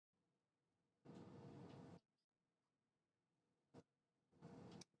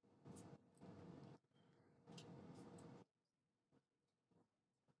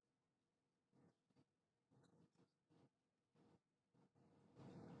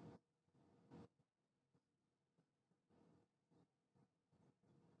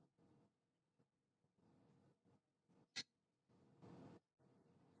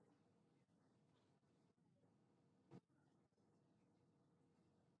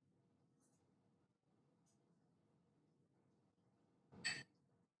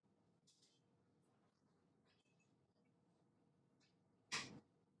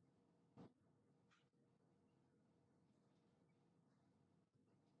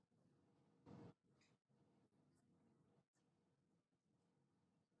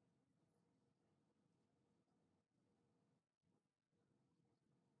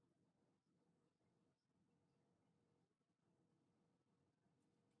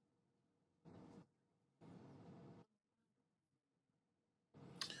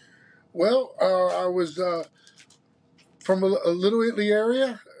Well, I was from a Little Italy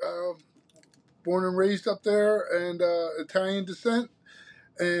area, born and raised up there, and Italian descent,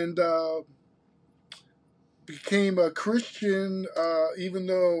 and became a Christian. Even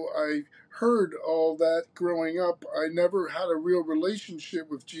though I heard all that growing up, I never had a real relationship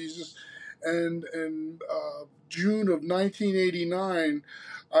with Jesus. And in June of 1989,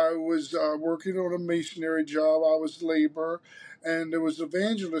 I was working on a masonry job. I was labor, and there was an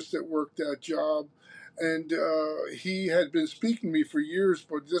evangelist that worked that job. And he had been speaking to me for years,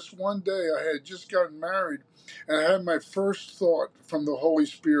 but this one day I had just gotten married, and I had my first thought from the Holy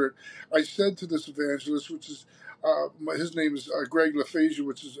Spirit. I said to this evangelist, which is his name is Greg LaFasia,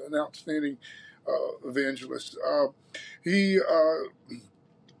 which is an outstanding evangelist. He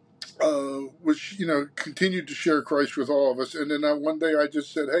was, continued to share Christ with all of us. And then one day I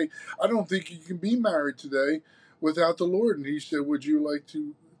just said, "Hey, I don't think you can be married today without the Lord." And he said, "Would you like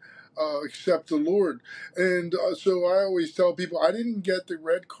to accept the Lord?" And so I always tell people, I didn't get the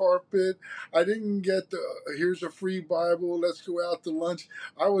red carpet. I didn't get the here's a free Bible, let's go out to lunch.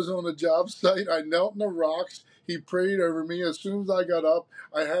 I was on a job site. I knelt in the rocks. He prayed over me. As soon as I got up,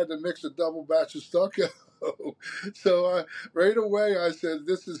 I had to mix a double batch of stucco. So right away I said,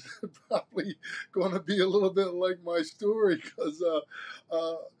 this is probably going to be a little bit like my story, because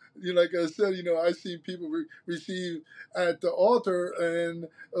like I said, I see people receive at the altar and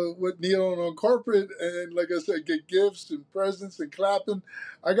with kneeling on carpet, and like I said, get gifts and presents and clapping.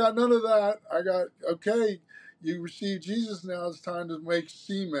 I got none of that. I got, okay, you receive Jesus, now it's time to make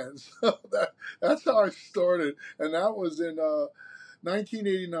seamen. So that's how I started, and that was in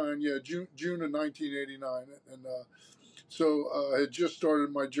 1989. Yeah, June of 1989, and so I had just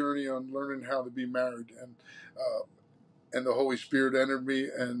started my journey on learning how to be married, and the Holy Spirit entered me,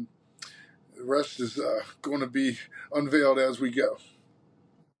 and the rest is going to be unveiled as we go.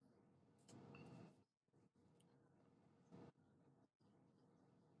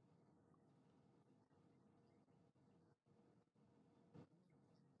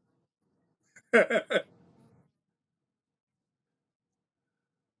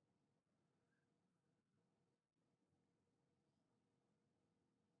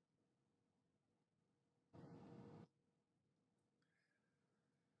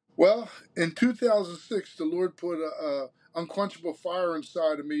 Well, in 2006, the Lord put a unquenchable fire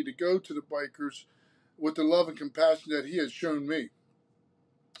inside of me to go to the bikers with the love and compassion that He had shown me.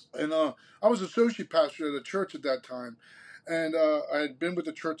 And I was associate pastor at a church at that time, and I had been with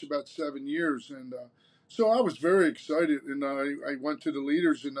the church about 7 years, and so I was very excited. And I went to the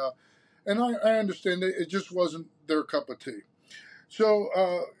leaders, and I understand that it just wasn't their cup of tea. So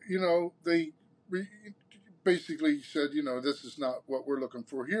they basically said, this is not what we're looking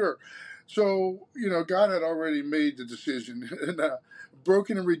for here. So, God had already made the decision. And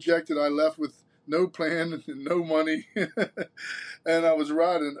broken and rejected, I left with no plan and no money. And I was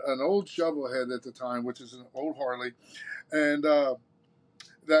riding an old shovelhead at the time, which is an old Harley. And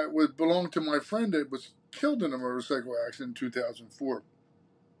that would belong to my friend that was killed in a motorcycle accident in 2004.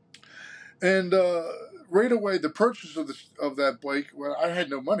 And right away, the purchase of that bike, well, I had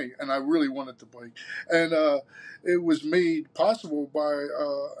no money, and I really wanted the bike, and it was made possible by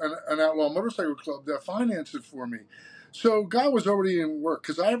an outlaw motorcycle club that financed it for me. So God was already in work,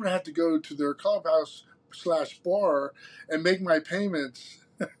 because I haven't had to go to their clubhouse slash bar and make my payments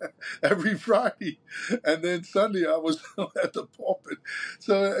every Friday, and then Sunday I was at the pulpit.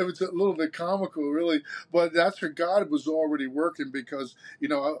 So it was a little bit comical, really, but that's where God was already working, because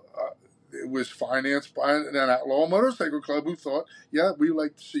it was financed by an outlaw motorcycle club who thought, yeah, we'd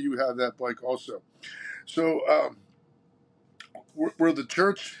like to see you have that bike also. So where the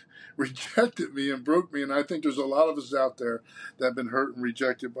church rejected me and broke me, and I think there's a lot of us out there that have been hurt and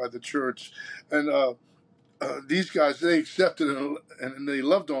rejected by the church. And these guys, they accepted and they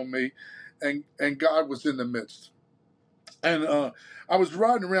loved on me, and God was in the midst. And I was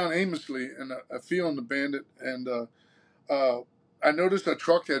riding around aimlessly and feeling the bandit, and I noticed a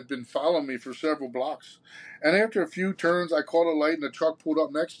truck had been following me for several blocks. And after a few turns, I caught a light, and the truck pulled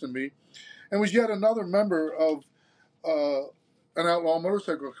up next to me, and was yet another member of uh, an outlaw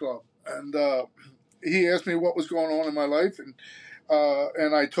motorcycle club. And he asked me what was going on in my life, and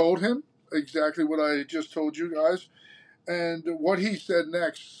I told him exactly what I just told you guys. And what he said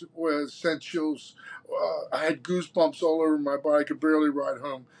next was sent chills. I had goosebumps all over my body. I could barely ride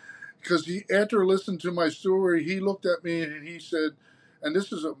home, because after listening to my story, he looked at me and he said, and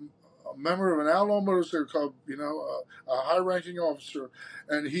this is a member of an outlaw motorcycle club, a high-ranking officer,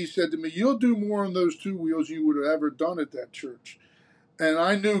 and he said to me, "You'll do more on those two wheels you would have ever done at that church." And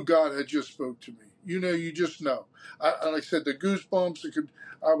I knew God had just spoke to me. You just know. Like I said, the goosebumps.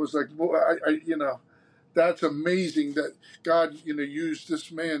 I was like, boy, that's amazing that God, used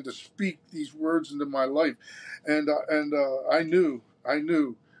this man to speak these words into my life, and I knew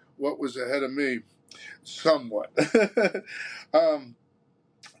what was ahead of me, somewhat. um,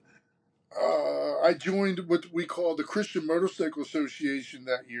 I joined what we call the Christian Motorcycle Association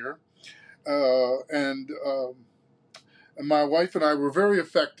that year, and my wife and I were very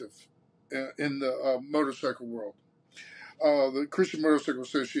effective in the motorcycle world. The Christian Motorcycle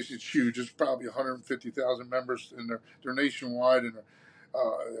Association is huge. It's probably 150,000 members, and they're nationwide and they're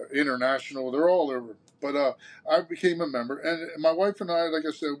international. They're all over. But I became a member, and my wife and I, like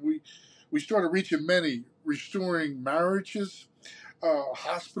I said, we started reaching many, restoring marriages,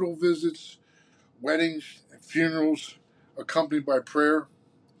 hospital visits, weddings, and funerals, accompanied by prayer.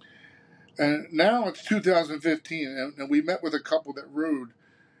 And now it's 2015, and we met with a couple that rode,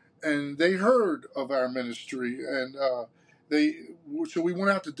 and they heard of our ministry, and so we went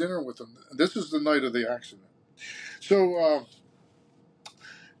out to dinner with them. This is the night of the accident. So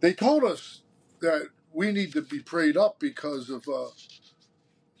they told us that we need to be prayed up because of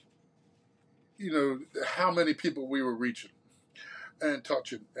how many people we were reaching and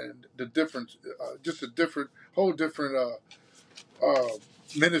touching, and the difference, just a whole different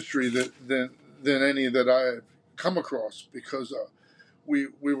ministry than any that I had come across, because we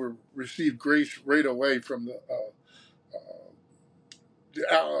received grace right away from the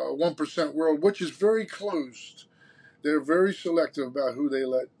 1% world, which is very closed. They're very selective about who they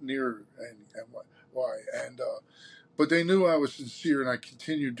let near and why. And but they knew I was sincere, and I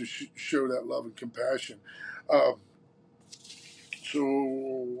continued to show that love and compassion.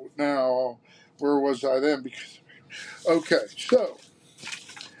 So now, where was I then? Okay, so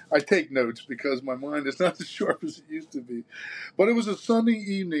I take notes because my mind is not as sharp as it used to be. But it was a Sunday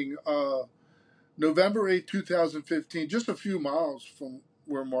evening, November 8, 2015, just a few miles from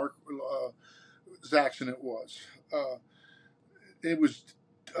where Mark's accident was. It was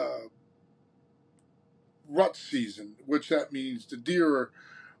rut season, which that means the deer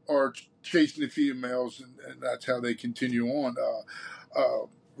are chasing the females, and that's how they continue on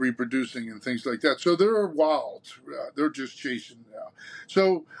reproducing and things like that. So they're wild. They're just chasing now.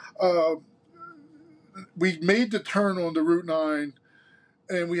 So we made the turn on the Route 9,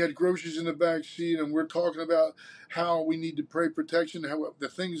 and we had groceries in the back seat, and we're talking about how we need to pray protection, how the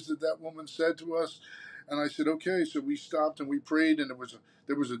things that woman said to us. And I said, okay. So we stopped and we prayed, and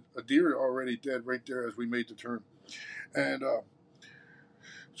there was a deer already dead right there as we made the turn. And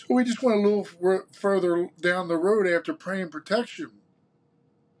so we just went a little further down the road after praying protection,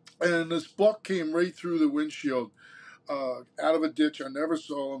 and this buck came right through the windshield, out of a ditch. I never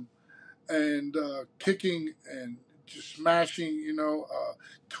saw him, and kicking and just smashing,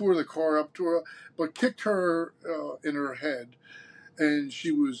 tore the car up to her, but kicked her in her head, and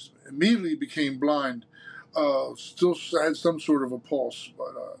she immediately became blind. Still had some sort of a pulse,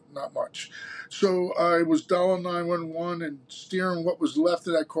 but not much. So I was dialing 911 and steering what was left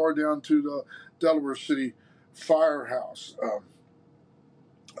of that car down to the Delaware City firehouse.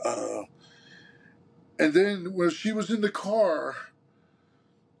 And then when she was in the car,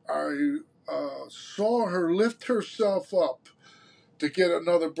 I saw her lift herself up to get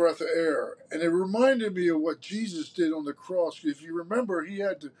another breath of air. And it reminded me of what Jesus did on the cross. If you remember, he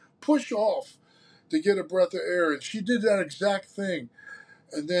had to push off to get a breath of air, and she did that exact thing,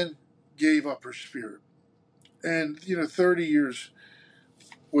 and then gave up her spirit. And 30 years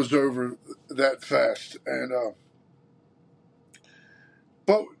was over that fast. And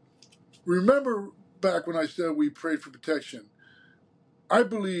but remember back when I said we prayed for protection, I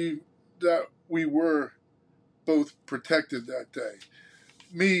believe that we were both protected that day.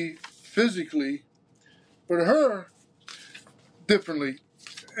 Me physically, but her differently.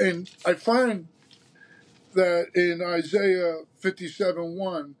 And I find that in Isaiah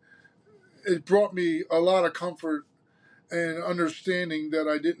 57:1, it brought me a lot of comfort and understanding that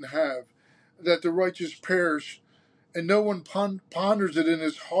I didn't have, that the righteous perish, and no one ponders it in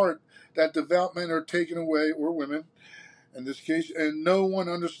his heart, that devout men are taken away, or women in this case, and no one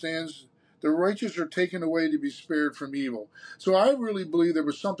understands the righteous are taken away to be spared from evil. So I really believe there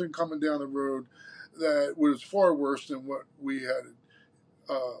was something coming down the road that was far worse than what we had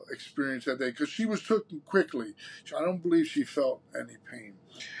experienced that day, because she was taken quickly. I don't believe she felt any pain.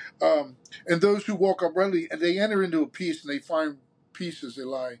 And those who walk uprightly, and they enter into a peace, and they find peace as they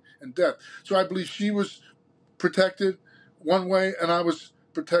lie in death. So I believe she was protected one way, and I was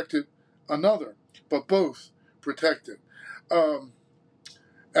protected another, but both protected.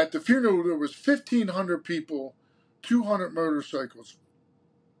 At the funeral, there was 1,500 people, 200 motorcycles,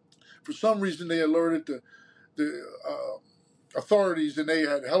 For some reason, they alerted the authorities, and they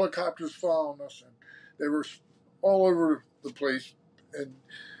had helicopters following us, and they were all over the place, and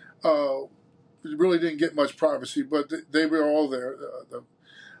we really didn't get much privacy, but they were all there.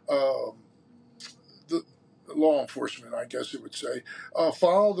 Um, the law enforcement, I guess it would say,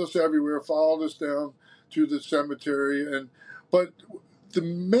 followed us everywhere, followed us down to the cemetery, but the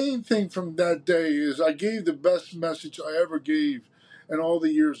main thing from that day is I gave the best message I ever gave in all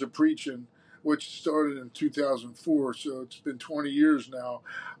the years of preaching, which started in 2004, so it's been 20 years now.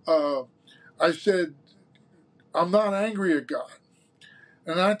 I said, I'm not angry at God.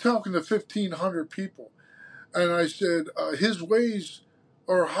 And I'm talking to 1,500 people. And I said, his ways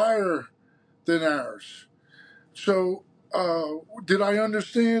are higher than ours. So, did I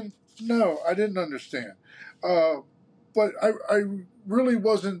understand? No, I didn't understand. But I really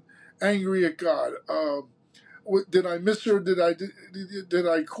wasn't angry at God. Did I miss her? Did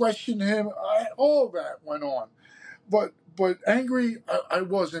I question him? All that went on. But angry, I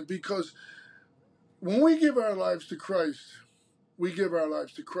wasn't, because when we give our lives to Christ, we give our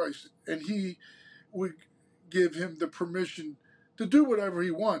lives to Christ, and we give him the permission to do whatever he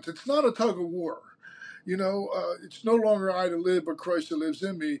wants. It's not a tug of war. It's no longer I to live, but Christ that lives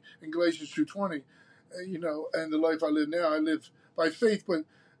in me, in Galatians 2:20. And the life I live now, I live by faith. But,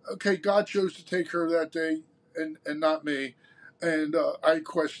 okay, God chose to take her that day and not me. And I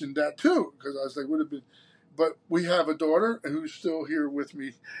questioned that too, because I was like, would have been. But we have a daughter who's still here with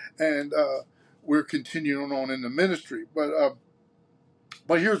me, and we're continuing on in the ministry. But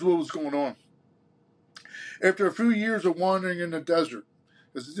here's what was going on. After a few years of wandering in the desert,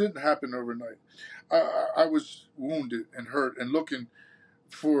 because it didn't happen overnight, I was wounded and hurt and looking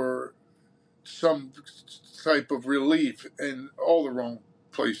for some type of relief in all the wrong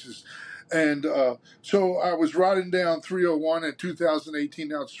places. And so I was riding down 301 in 2018,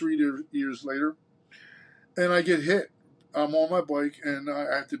 now it's 3 years later, and I get hit. I'm on my bike, and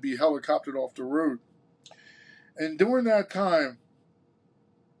I have to be helicoptered off the road. And during that time,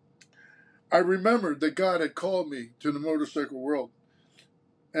 I remembered that God had called me to the motorcycle world,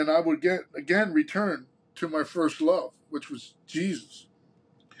 and I would again return to my first love, which was Jesus.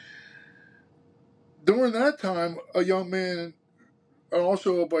 During that time, a young man,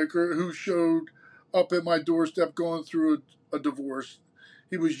 also a biker, who showed up at my doorstep going through a divorce.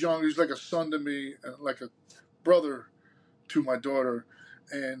 He was young. He was like a son to me, and like a brother to my daughter,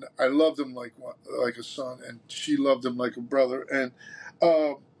 and I loved him like a son, and she loved him like a brother. And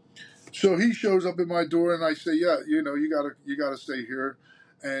so he shows up at my door, and I say, yeah, you gotta stay here,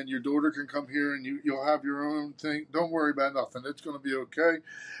 and your daughter can come here, and you'll have your own thing. Don't worry about nothing. It's going to be okay.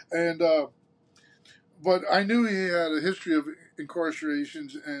 And but I knew he had a history of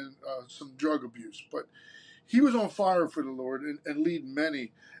incarcerations and some drug abuse. But he was on fire for the Lord and leading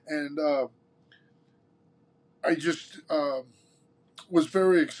many. And I just was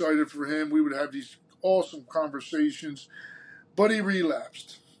very excited for him. We would have these awesome conversations. But he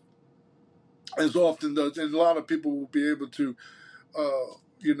relapsed, as often does, and a lot of people will be able to,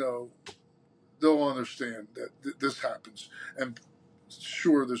 they'll understand that this happens. And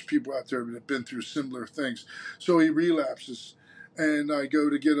sure, there's people out there that have been through similar things. So he relapses, and I go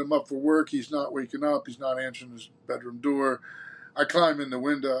to get him up for work. He's not waking up. He's not answering his bedroom door. I climb in the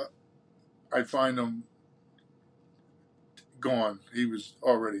window. I find him gone. He was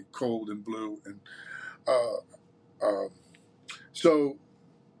already cold and blue, and so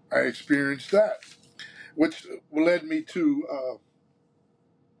I experienced that, which led me to,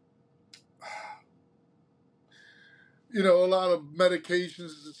 a lot of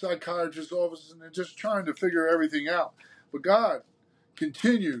medications, the psychiatrist's office, and they're just trying to figure everything out. But God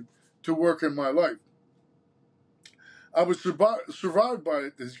continued to work in my life. I was survived by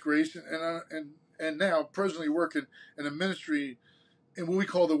His grace, and now presently working in a ministry in what we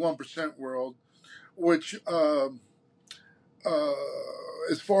call the 1% world, which,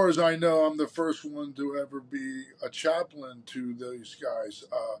 as far as I know, I'm the first one to ever be a chaplain to these guys,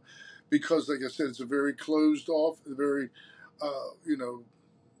 because, like I said, it's a very closed off, very,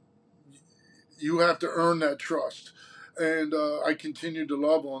 you have to earn that trust. And I continue to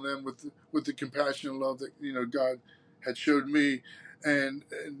love on them with the compassion and love that God had showed me, and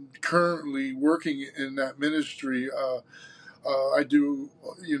currently working in that ministry. I do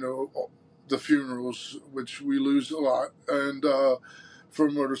the funerals, which we lose a lot, and for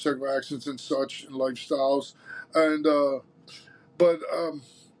motorcycle accidents and such, and lifestyles, and but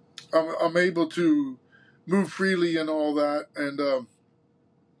I'm able to move freely and all that, and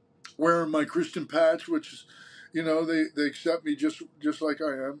wearing my Christian patch, which is, they accept me just like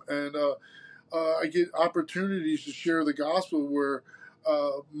I am, and I get opportunities to share the gospel where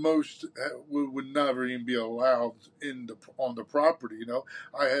most would never even be allowed on the property.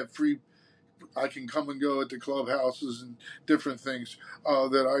 I have free. I can come and go at the clubhouses and different things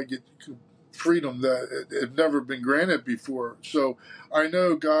that I get freedom that have never been granted before. So I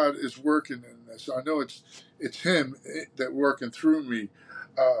know God is working in this. I know it's Him that working through me.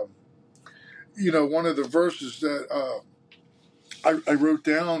 Um, one of the verses that I wrote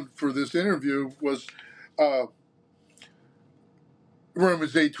down for this interview was uh,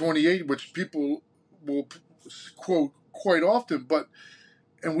 Romans 8:28, which people will quote quite often,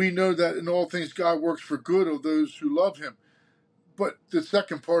 and we know that in all things God works for good of those who love Him. But the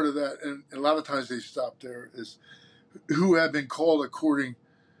second part of that, and a lot of times they stop there, is who have been called according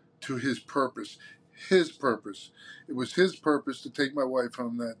to His purpose. His purpose. It was His purpose to take my wife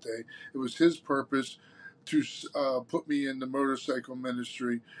home that day. It was His purpose to put me in the motorcycle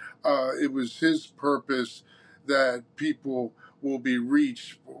ministry. It was His purpose that people will be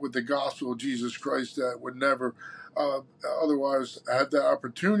reached with the gospel of Jesus Christ that would never otherwise have that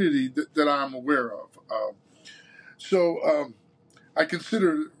opportunity that I'm aware of. So I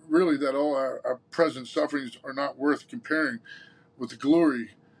consider really that all our present sufferings are not worth comparing with the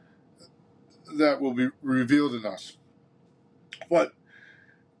glory that will be revealed in us. But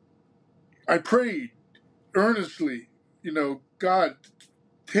I prayed earnestly, God,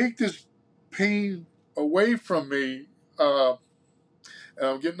 take this pain away from me. And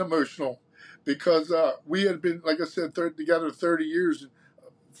I'm getting emotional because we had been, like I said, together 30 years and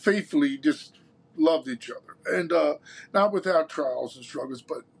faithfully just loved each other. And not without trials and struggles,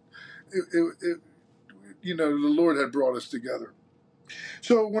 but the Lord had brought us together.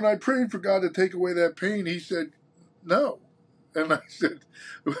 So when I prayed for God to take away that pain, He said, no. And I said,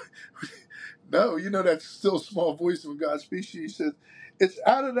 no, that still small voice when God speaks to you. He said, it's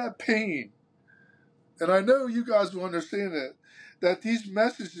out of that pain. And I know you guys will understand that these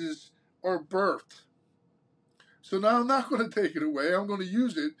messages are birthed. So now I'm not going to take it away. I'm going to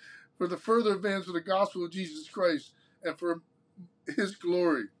use it for the further advance of the gospel of Jesus Christ and for His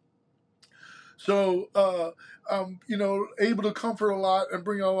glory. So, I'm, able to comfort a lot and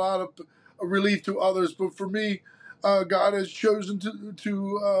bring a lot of relief to others. But for me, God has chosen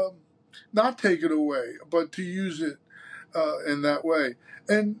to not take it away, but to use it in that way.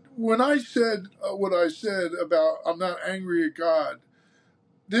 And when I said what I said about I'm not angry at God,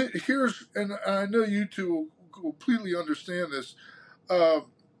 and I know you two will completely understand this. Uh,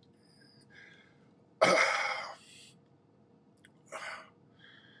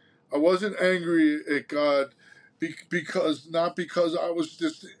 I wasn't angry at God not because I was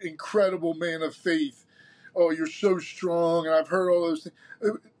this incredible man of faith. Oh, you're so strong, and I've heard all those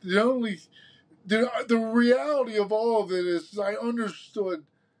things. The reality of all of it is I understood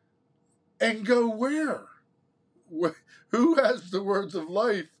and go where? Who has the words of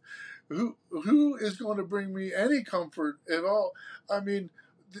life? Who is going to bring me any comfort at all? I mean,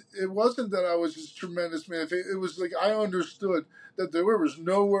 it wasn't that I was this tremendous man. It was like I understood that there was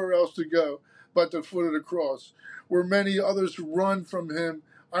nowhere else to go but the foot of the cross. Where many others run from Him,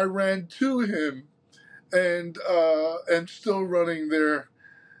 I ran to Him, and still running there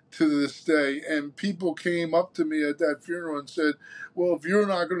to this day. And people came up to me at that funeral and said, well, if you're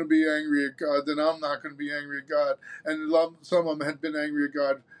not going to be angry at God, then I'm not going to be angry at God. And some of them had been angry at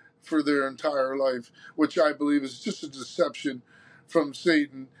God for their entire life, which I believe is just a deception from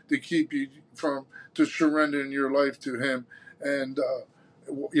Satan to keep you to surrendering your life to Him and,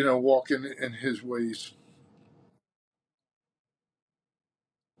 walking in His ways.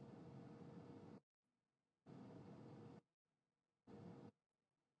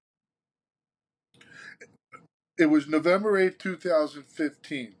 It was November 8th,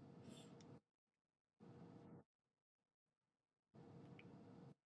 2015.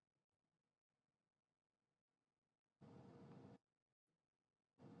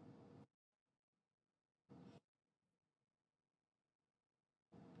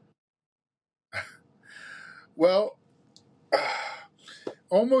 Well,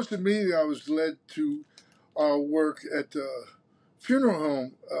 almost immediately I was led to work at the funeral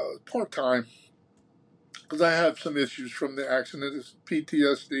home part-time because I have some issues from the accident,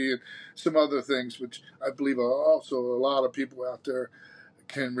 PTSD and some other things, which I believe are also a lot of people out there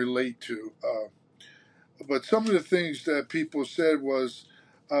can relate to. But some of the things that people said was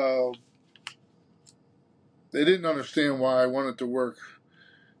uh, they didn't understand why I wanted to work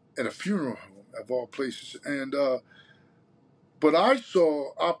at a funeral home of all places. But I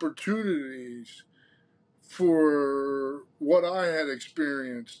saw opportunities for what I had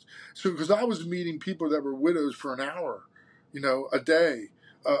experienced. So, because I was meeting people that were widows for an hour, a day,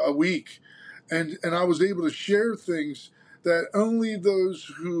 a week, and I was able to share things that only those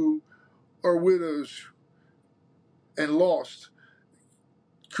who are widows and lost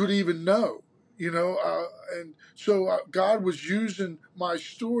could even know, and so God was using my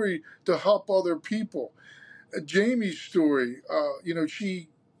story to help other people. Jamie's story, she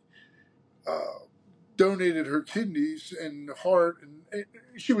uh, donated her kidneys and heart, and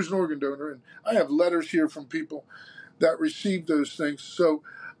she was an organ donor, and I have letters here from people that received those things. So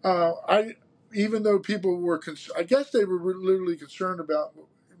I, even though people were, I guess they were literally concerned about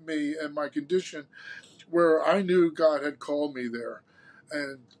me and my condition, where I knew God had called me there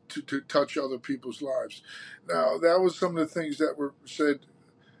and to touch other people's lives. Now, that was some of the things that were said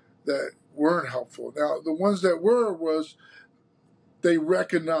that weren't helpful. Now, the ones that were was they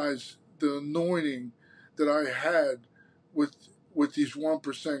recognized the anointing that I had with these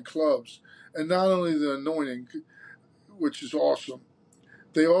 1% clubs. And not only the anointing, which is awesome,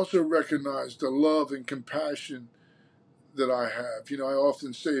 they also recognize the love and compassion that I have. I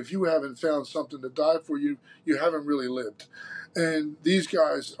often say, if you haven't found something to die for, you haven't really lived. And these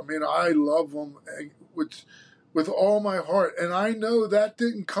guys, I mean, I love them with all my heart. And I know that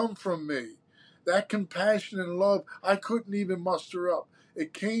didn't come from me. That compassion and love, I couldn't even muster up.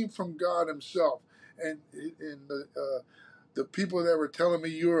 It came from God Himself. And the people that were telling me,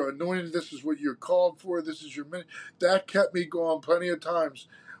 you're anointed, this is what you're called for, this is your ministry, that kept me going plenty of times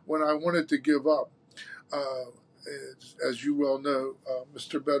when I wanted to give up. Uh, as you well know,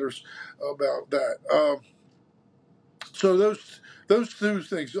 Mr. Betters, about that. So those two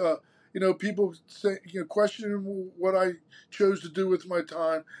things, people say, questioning what I chose to do with my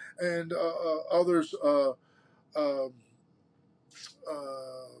time, and others, um,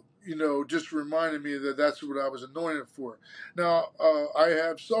 just reminded me that that's what I was anointed for. Now, I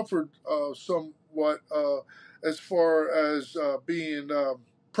have suffered somewhat as far as being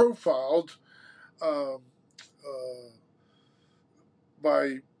profiled um, uh,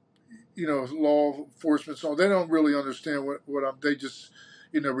 by law enforcement. So they don't really understand what I'm. They just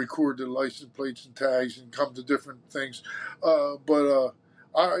record the license plates and tags and come to different things. But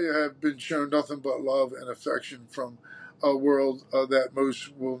I have been shown nothing but love and affection from a world that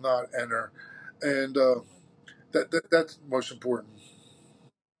most will not enter, and that's most important.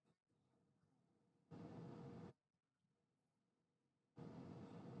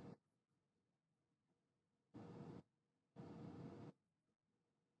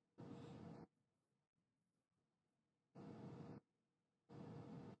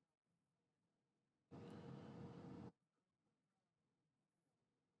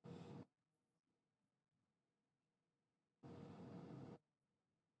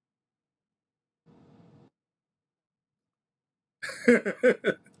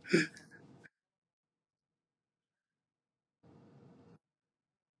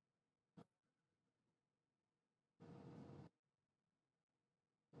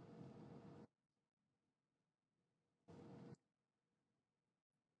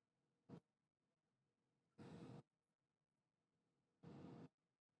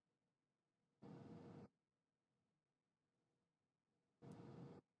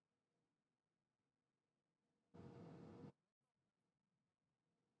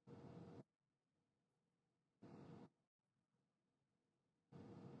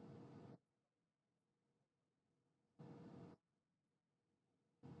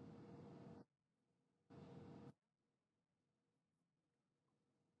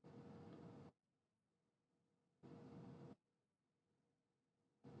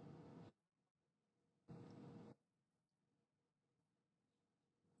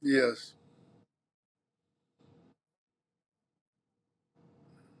 Yes.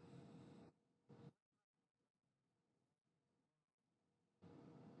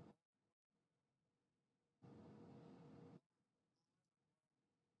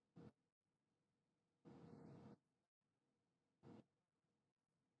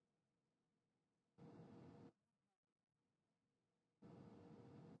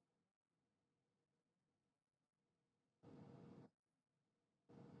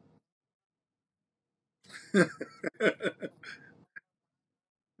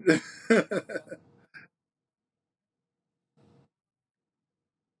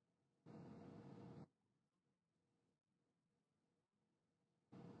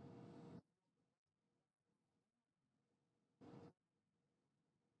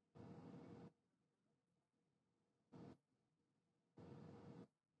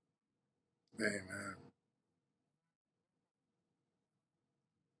 Amen.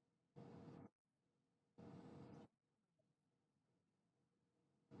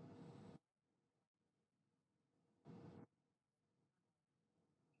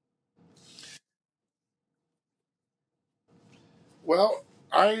 Well,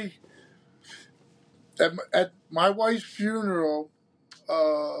 I at my wife's funeral,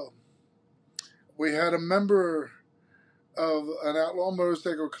 uh, we had a member of an outlaw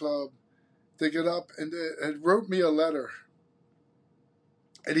motorcycle club to get up and wrote me a letter,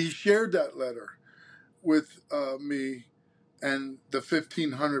 and he shared that letter with me and the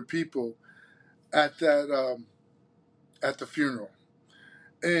 1,500 people at that at the funeral.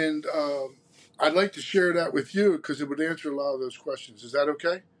 And I'd like to share that with you because it would answer a lot of those questions. Is that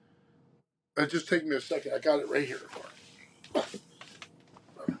okay? Just take me a second. I got it right here.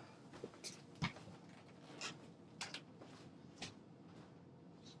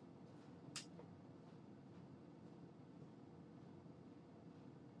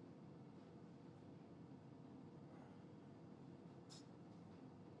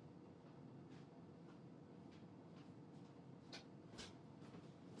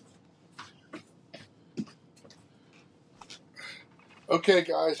 Okay,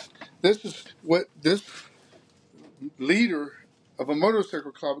 guys, this is what this leader of a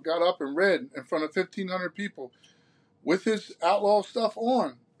motorcycle club got up and read in front of 1,500 people with his outlaw stuff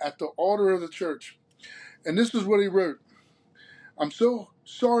on at the altar of the church. And this is what he wrote. I'm so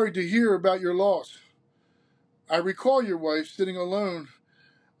sorry to hear about your loss. I recall your wife sitting alone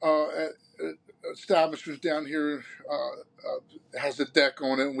at establishments down here, has a deck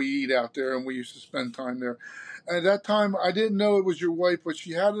on it, and we eat out there, and we used to spend time there. And at that time, I didn't know it was your wife, but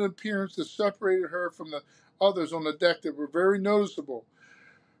she had an appearance that separated her from the others on the deck that were very noticeable.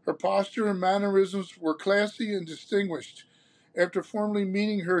 Her posture and mannerisms were classy and distinguished. After formally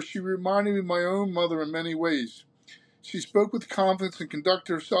meeting her, she reminded me of my own mother in many ways. She spoke with confidence and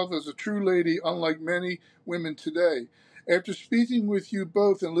conducted herself as a true lady, unlike many women today. After speaking with you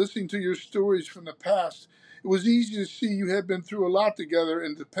both and listening to your stories from the past, it was easy to see you had been through a lot together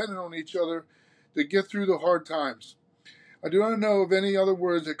and depended on each other to get through the hard times. I do not know of any other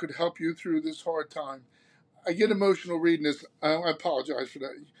words that could help you through this hard time. I get emotional reading this. I apologize for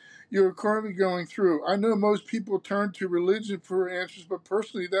that. You're currently going through. I know most people turn to religion for answers, but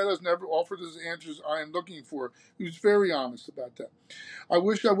personally, that has never offered us the answers I am looking for. He was very honest about that. I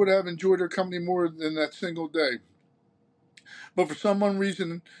wish I would have enjoyed her company more than that single day. But for some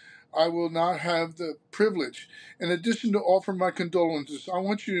reason, I will not have the privilege. In addition to offer my condolences, I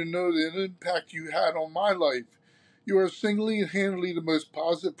want you to know the impact you had on my life. You are single handedly the most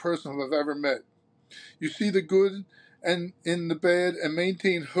positive person I've ever met. You see the good and in the bad and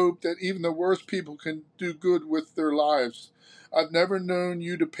maintain hope that even the worst people can do good with their lives. I've never known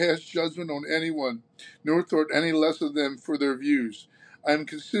you to pass judgment on anyone, nor thought any less of them for their views. I am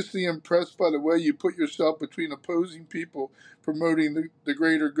consistently impressed by the way you put yourself between opposing people promoting the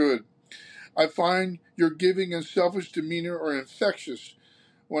greater good. I find your giving and selfish demeanor are infectious.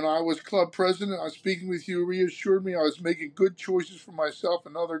 When I was club president, I speaking with you reassured me I was making good choices for myself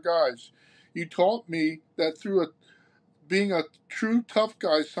and other guys. You taught me that being a true tough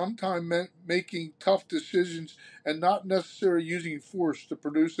guy sometimes meant making tough decisions and not necessarily using force to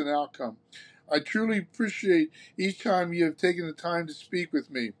produce an outcome. I truly appreciate each time you have taken the time to speak with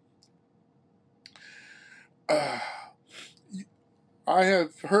me. Uh, I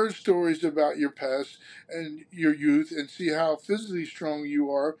have heard stories about your past and your youth and see how physically strong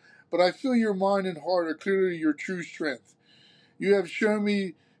you are, but I feel your mind and heart are clearly your true strength. You have shown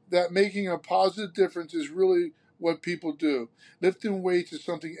me that making a positive difference is really what people do. Lifting weights is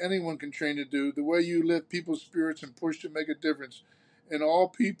something anyone can train to do. The way you lift people's spirits and push to make a difference in all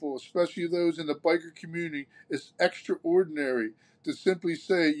people, especially those in the biker community, is extraordinary. To simply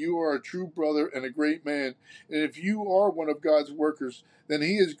say you are a true brother and a great man, and if you are one of God's workers, then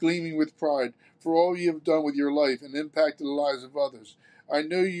He is gleaming with pride for all you have done with your life and impacted the lives of others. I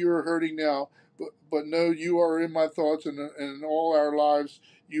know you are hurting now, but know you are in my thoughts and in all our lives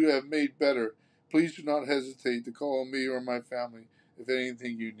you have made better. Please do not hesitate to call on me or my family if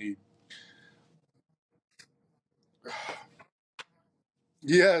anything you need.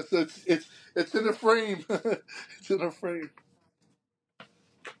 Yes, it's in a frame. It's in a frame.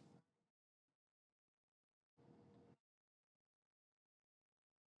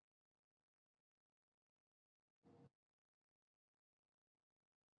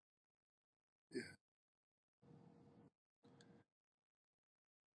 Yeah.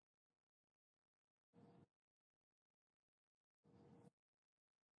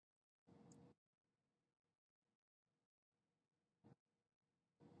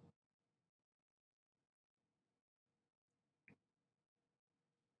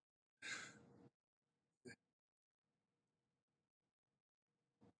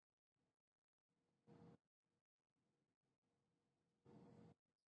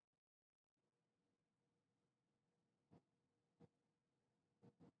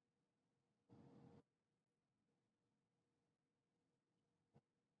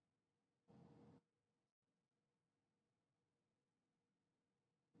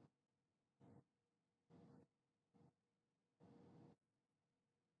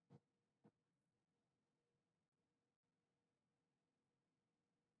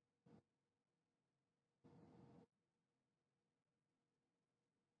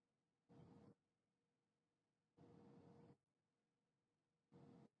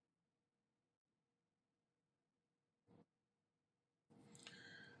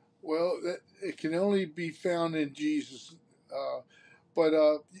 Well, it can only be found in Jesus. But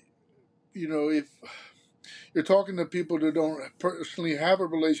if you're talking to people that don't personally have a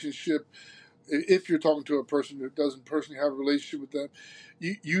relationship, if you're talking to a person that doesn't personally have a relationship with them,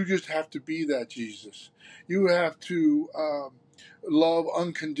 you just have to be that Jesus. You have to love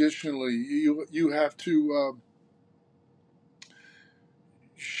unconditionally. You have to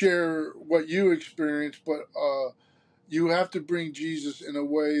share what you experience, but you have to bring Jesus in a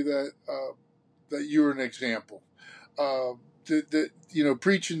way that you're an example. Uh,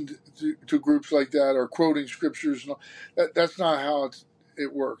 preaching to groups like that or quoting scriptures, and all, that's not how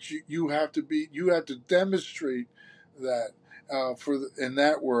it works. You have to demonstrate that in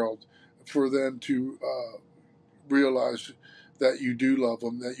that world for them to realize that you do love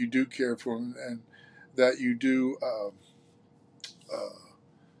them, that you do care for them, and that you do,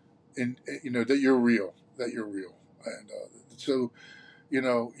 that you're real, and so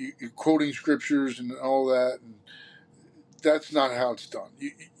you're quoting scriptures and all that, and that's not how it's done.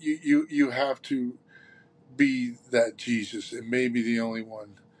 You have to be that Jesus, and maybe the only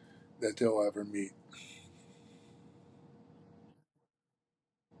one that they'll ever meet.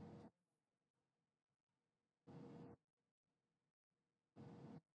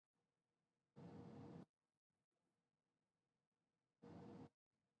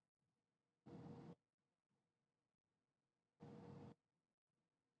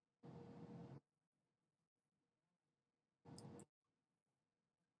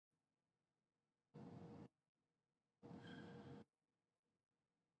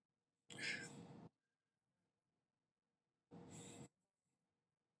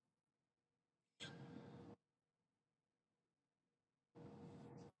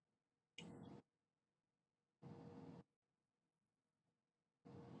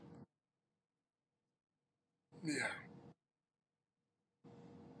 Yeah.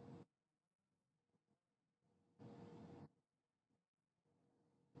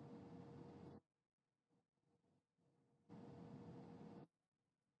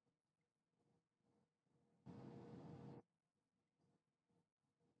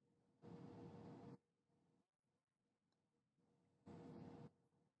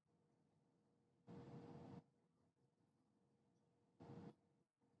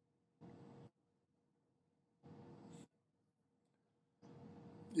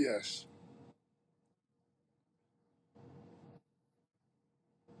 Yes.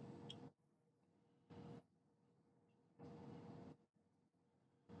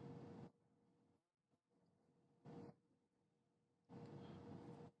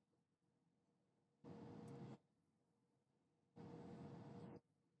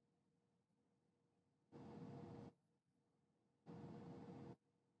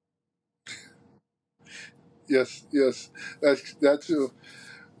 Yes. Yes. That's a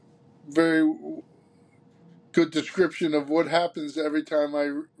very good description of what happens every time I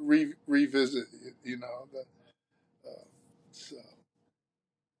revisit. Uh, so.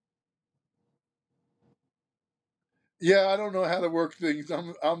 Yeah, I don't know how to work things.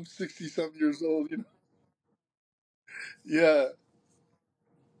 I'm 60 something years old. Yeah.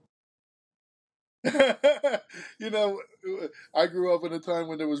 you know, I grew up in a time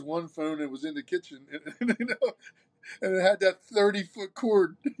when there was one phone and it was in the kitchen, and it had that 30-foot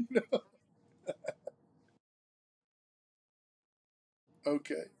cord.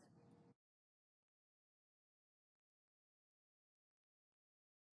 Okay.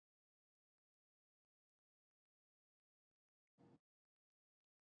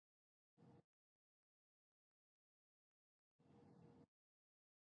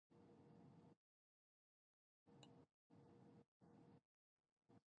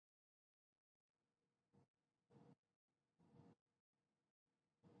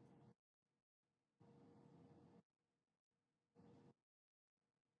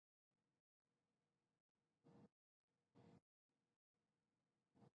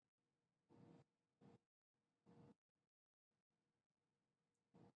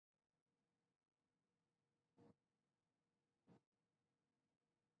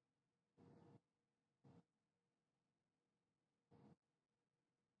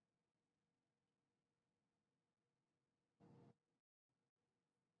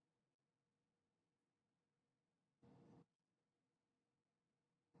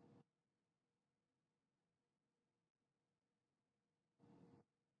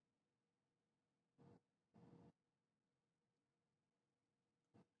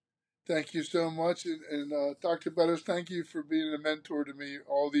 Thank you so much, and Dr. Betters, thank you for being a mentor to me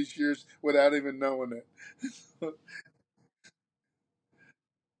all these years without even knowing it.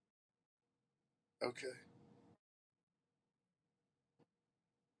 Okay.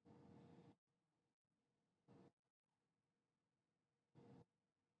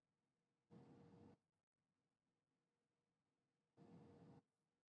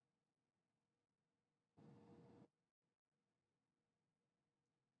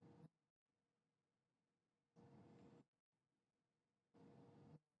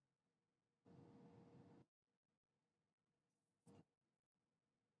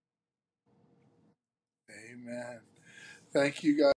 Amen. Thank you, guys.